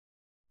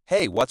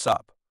Hey, what's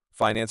up,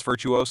 finance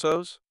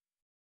virtuosos?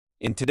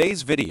 In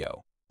today's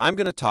video, I'm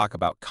going to talk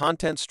about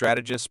content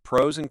strategists'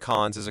 pros and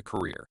cons as a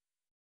career.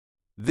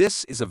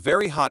 This is a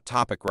very hot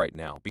topic right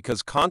now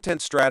because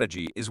content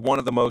strategy is one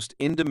of the most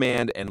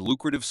in-demand and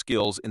lucrative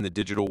skills in the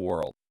digital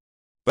world.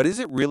 But is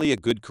it really a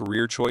good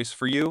career choice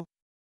for you?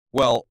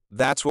 Well,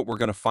 that's what we're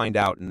going to find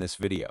out in this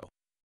video.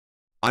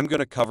 I'm going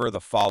to cover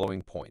the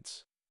following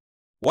points.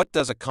 What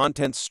does a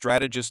content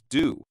strategist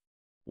do?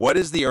 What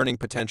is the earning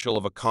potential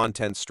of a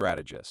content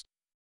strategist?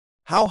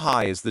 How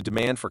high is the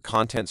demand for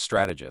content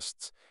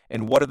strategists,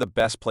 and what are the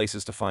best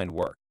places to find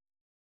work?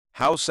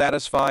 How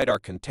satisfied are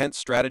content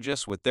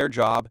strategists with their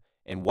job,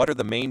 and what are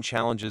the main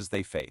challenges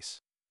they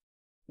face?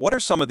 What are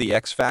some of the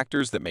X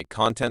factors that make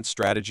content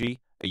strategy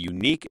a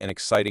unique and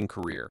exciting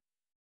career?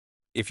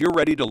 If you're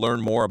ready to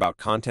learn more about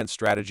content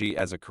strategy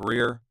as a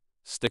career,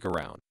 stick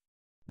around.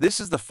 This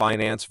is the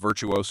Finance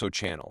Virtuoso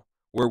channel,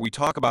 where we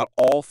talk about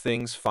all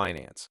things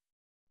finance.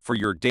 For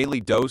your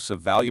daily dose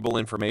of valuable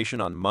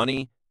information on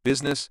money,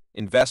 business,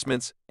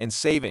 investments, and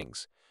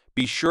savings,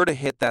 be sure to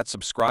hit that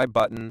subscribe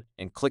button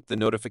and click the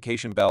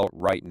notification bell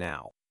right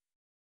now.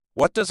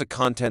 What does a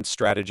content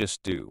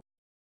strategist do?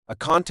 A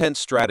content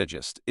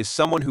strategist is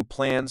someone who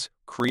plans,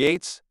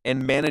 creates,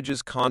 and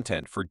manages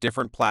content for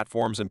different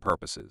platforms and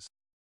purposes.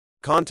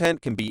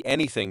 Content can be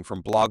anything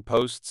from blog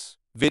posts,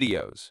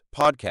 videos,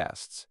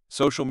 podcasts,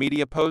 social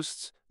media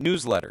posts,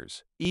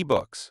 newsletters,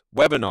 ebooks,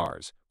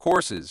 webinars,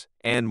 courses,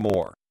 and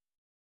more.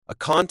 A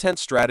content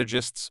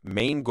strategist's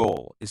main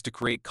goal is to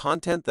create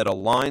content that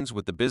aligns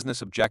with the business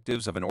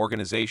objectives of an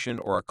organization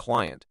or a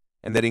client,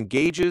 and that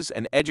engages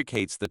and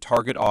educates the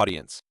target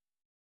audience.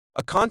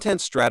 A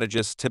content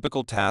strategist's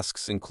typical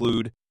tasks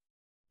include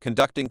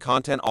conducting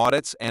content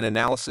audits and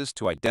analysis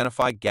to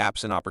identify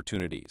gaps and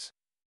opportunities,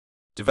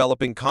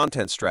 developing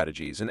content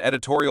strategies and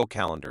editorial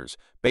calendars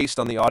based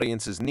on the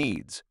audience's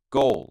needs,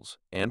 goals,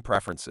 and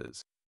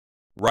preferences,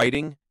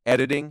 writing,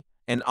 editing,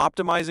 and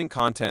optimizing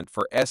content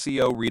for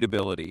SEO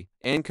readability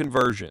and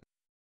conversion,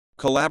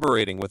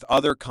 collaborating with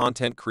other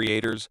content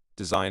creators,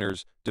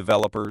 designers,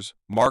 developers,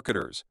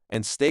 marketers,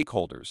 and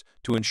stakeholders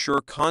to ensure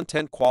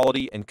content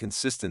quality and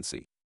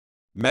consistency,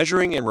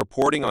 measuring and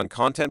reporting on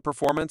content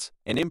performance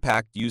and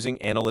impact using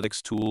analytics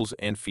tools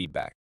and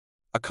feedback.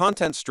 A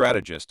content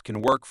strategist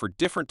can work for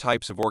different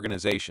types of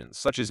organizations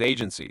such as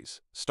agencies,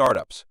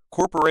 startups,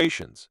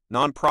 corporations,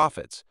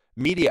 nonprofits,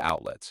 media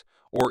outlets,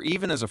 or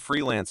even as a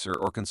freelancer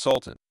or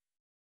consultant.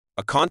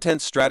 A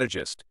content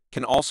strategist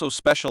can also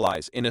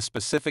specialize in a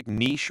specific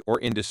niche or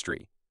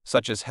industry,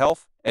 such as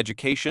health,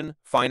 education,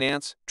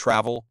 finance,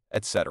 travel,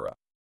 etc.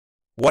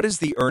 What is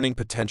the earning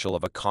potential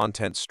of a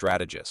content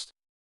strategist?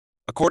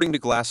 According to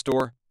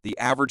Glassdoor, the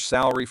average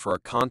salary for a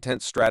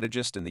content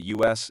strategist in the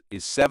U.S.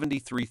 is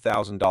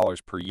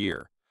 $73,000 per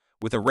year,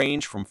 with a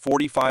range from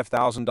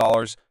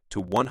 $45,000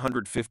 to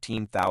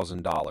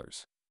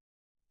 $115,000.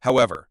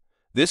 However,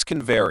 this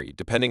can vary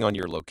depending on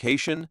your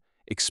location,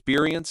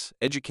 experience,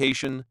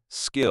 education,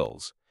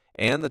 skills,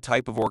 and the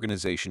type of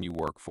organization you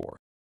work for.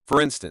 For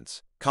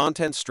instance,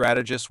 content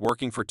strategists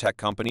working for tech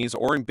companies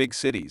or in big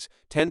cities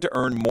tend to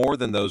earn more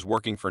than those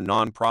working for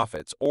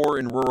nonprofits or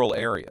in rural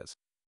areas.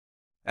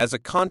 As a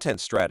content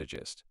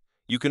strategist,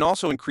 you can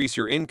also increase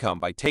your income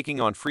by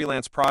taking on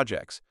freelance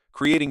projects,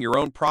 creating your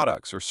own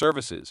products or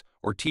services,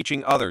 or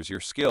teaching others your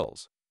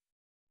skills.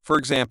 For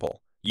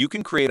example, you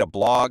can create a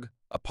blog,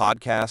 a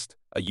podcast,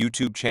 a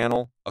YouTube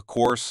channel, a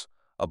course,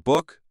 a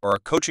book, or a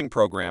coaching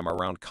program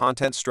around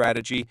content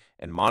strategy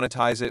and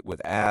monetize it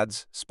with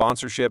ads,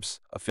 sponsorships,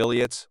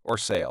 affiliates, or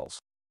sales.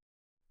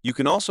 You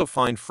can also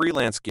find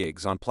freelance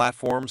gigs on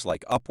platforms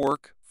like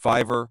Upwork,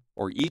 Fiverr,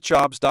 or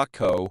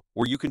eJobs.co,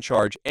 where you can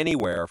charge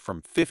anywhere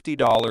from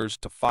 $50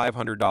 to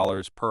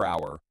 $500 per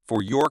hour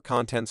for your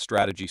content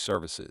strategy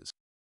services.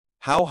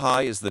 How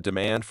high is the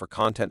demand for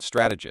content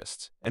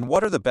strategists, and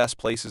what are the best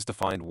places to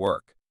find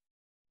work?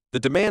 The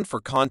demand for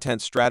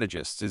content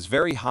strategists is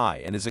very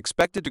high and is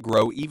expected to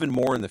grow even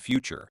more in the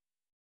future.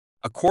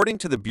 According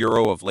to the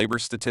Bureau of Labor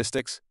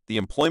Statistics, the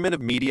employment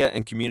of media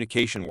and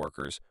communication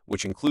workers,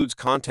 which includes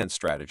content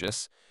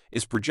strategists,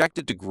 is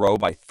projected to grow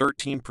by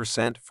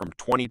 13% from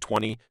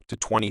 2020 to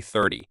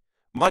 2030,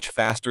 much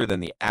faster than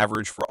the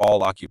average for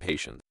all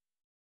occupations.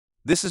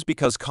 This is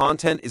because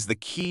content is the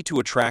key to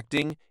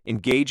attracting,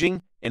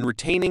 engaging, and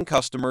retaining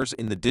customers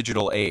in the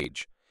digital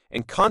age,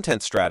 and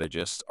content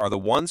strategists are the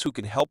ones who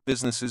can help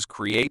businesses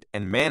create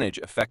and manage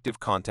effective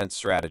content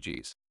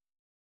strategies.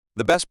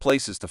 The best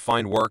places to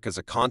find work as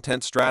a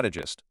content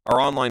strategist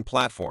are online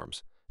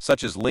platforms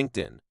such as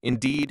LinkedIn,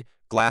 Indeed,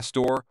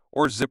 Glassdoor,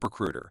 or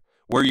ZipRecruiter,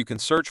 where you can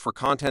search for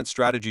content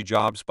strategy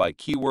jobs by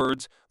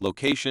keywords,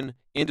 location,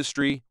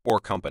 industry, or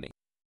company.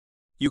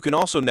 You can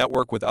also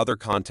network with other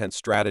content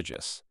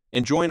strategists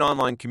and join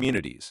online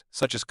communities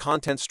such as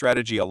Content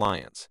Strategy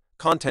Alliance,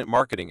 Content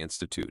Marketing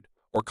Institute,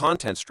 or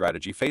Content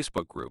Strategy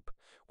Facebook group,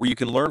 where you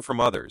can learn from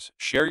others,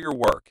 share your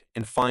work,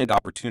 and find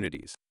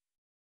opportunities.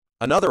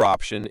 Another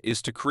option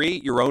is to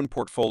create your own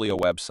portfolio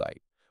website,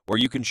 where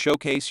you can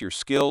showcase your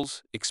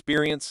skills,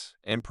 experience,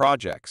 and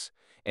projects,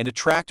 and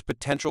attract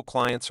potential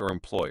clients or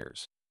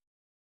employers.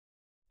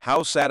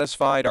 How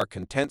satisfied are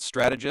content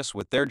strategists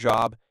with their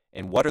job,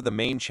 and what are the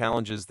main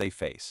challenges they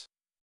face?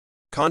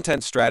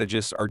 Content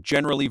strategists are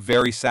generally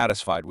very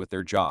satisfied with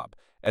their job,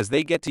 as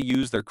they get to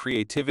use their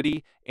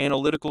creativity,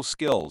 analytical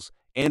skills,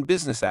 and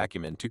business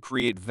acumen to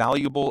create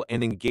valuable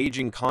and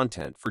engaging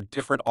content for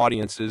different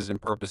audiences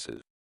and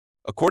purposes.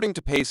 According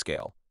to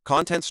PayScale,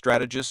 content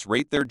strategists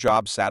rate their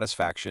job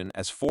satisfaction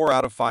as 4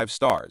 out of 5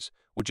 stars,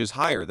 which is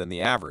higher than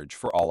the average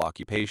for all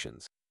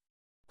occupations.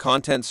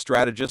 Content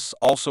strategists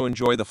also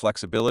enjoy the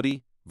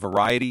flexibility,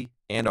 variety,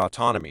 and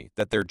autonomy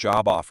that their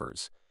job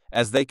offers,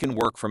 as they can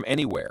work from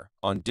anywhere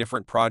on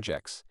different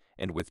projects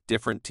and with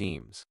different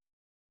teams.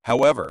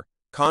 However,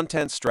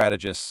 content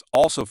strategists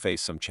also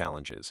face some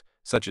challenges,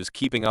 such as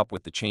keeping up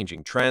with the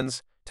changing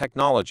trends,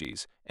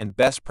 technologies, and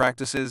best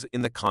practices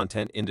in the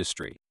content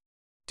industry,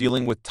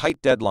 dealing with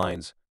tight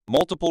deadlines,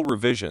 multiple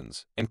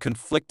revisions, and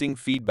conflicting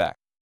feedback,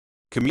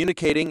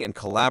 communicating and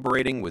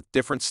collaborating with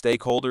different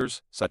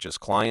stakeholders, such as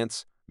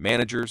clients,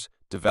 managers,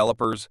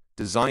 developers,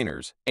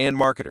 designers, and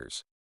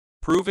marketers,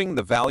 proving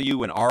the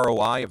value and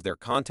ROI of their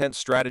content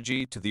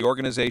strategy to the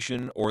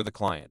organization or the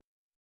client.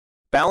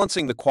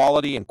 Balancing the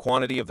quality and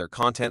quantity of their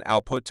content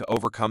output to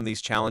overcome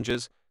these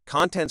challenges,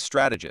 content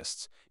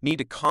strategists need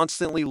to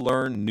constantly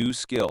learn new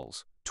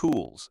skills,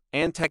 tools,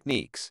 and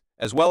techniques,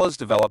 as well as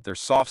develop their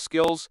soft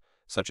skills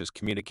such as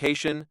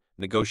communication,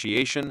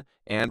 negotiation,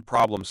 and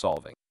problem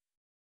solving.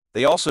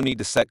 They also need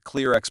to set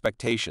clear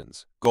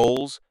expectations,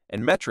 goals,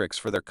 and metrics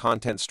for their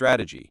content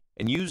strategy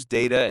and use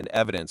data and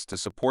evidence to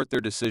support their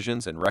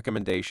decisions and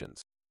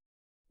recommendations.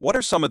 What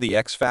are some of the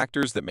X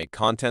factors that make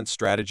content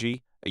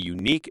strategy a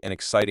unique and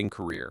exciting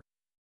career?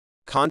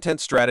 Content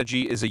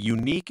strategy is a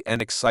unique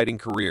and exciting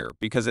career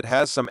because it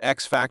has some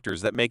X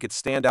factors that make it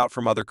stand out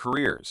from other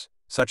careers,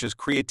 such as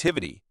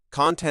creativity.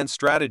 Content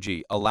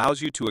strategy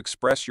allows you to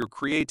express your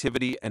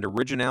creativity and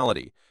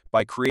originality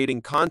by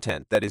creating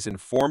content that is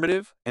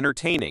informative,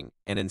 entertaining,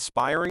 and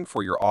inspiring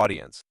for your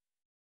audience.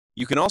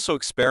 You can also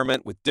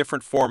experiment with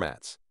different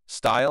formats,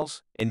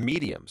 styles, and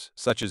mediums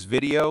such as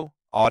video,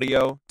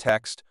 audio,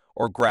 text,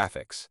 or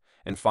graphics,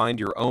 and find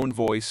your own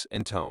voice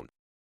and tone.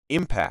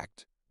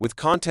 Impact. With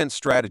content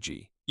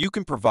strategy, you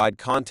can provide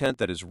content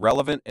that is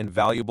relevant and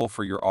valuable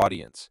for your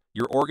audience,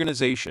 your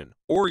organization,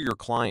 or your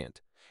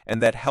client,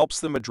 and that helps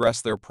them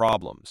address their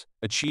problems,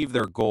 achieve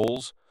their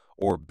goals,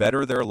 or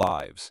better their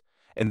lives,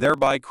 and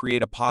thereby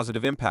create a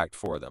positive impact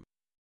for them.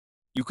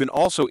 You can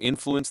also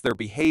influence their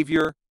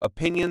behavior,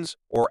 opinions,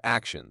 or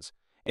actions,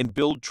 and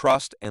build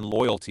trust and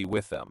loyalty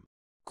with them.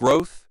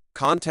 Growth.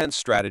 Content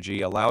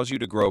strategy allows you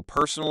to grow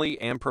personally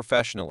and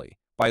professionally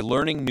by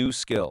learning new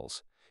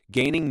skills,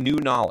 gaining new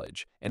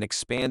knowledge, and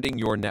expanding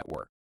your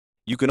network.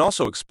 You can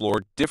also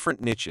explore different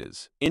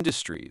niches,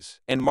 industries,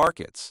 and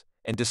markets,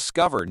 and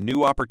discover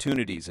new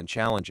opportunities and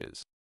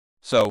challenges.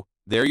 So,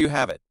 there you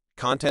have it,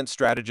 content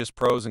strategist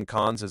pros and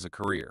cons as a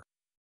career.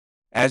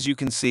 As you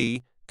can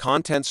see,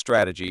 content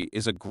strategy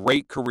is a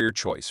great career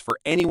choice for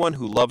anyone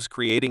who loves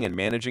creating and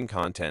managing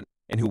content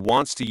and who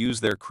wants to use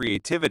their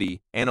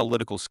creativity,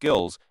 analytical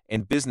skills,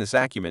 and business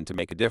acumen to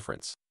make a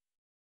difference.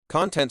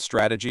 Content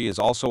strategy is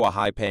also a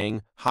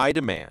high-paying,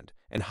 high-demand,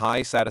 and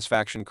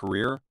high-satisfaction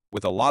career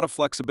with a lot of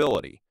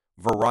flexibility,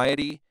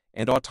 variety,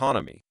 and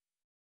autonomy.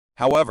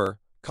 However,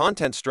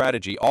 content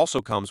strategy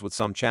also comes with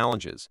some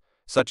challenges,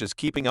 such as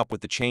keeping up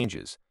with the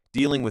changes,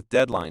 dealing with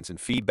deadlines and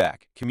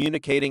feedback,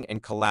 communicating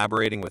and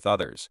collaborating with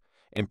others,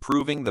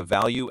 improving the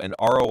value and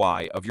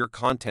ROI of your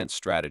content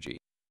strategy.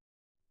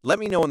 Let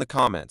me know in the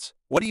comments,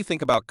 what do you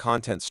think about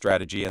content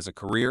strategy as a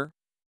career?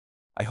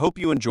 I hope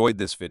you enjoyed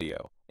this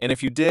video, and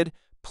if you did,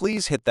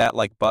 please hit that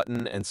like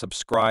button and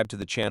subscribe to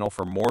the channel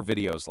for more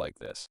videos like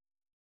this.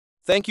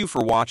 Thank you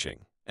for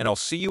watching, and I'll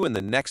see you in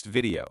the next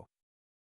video.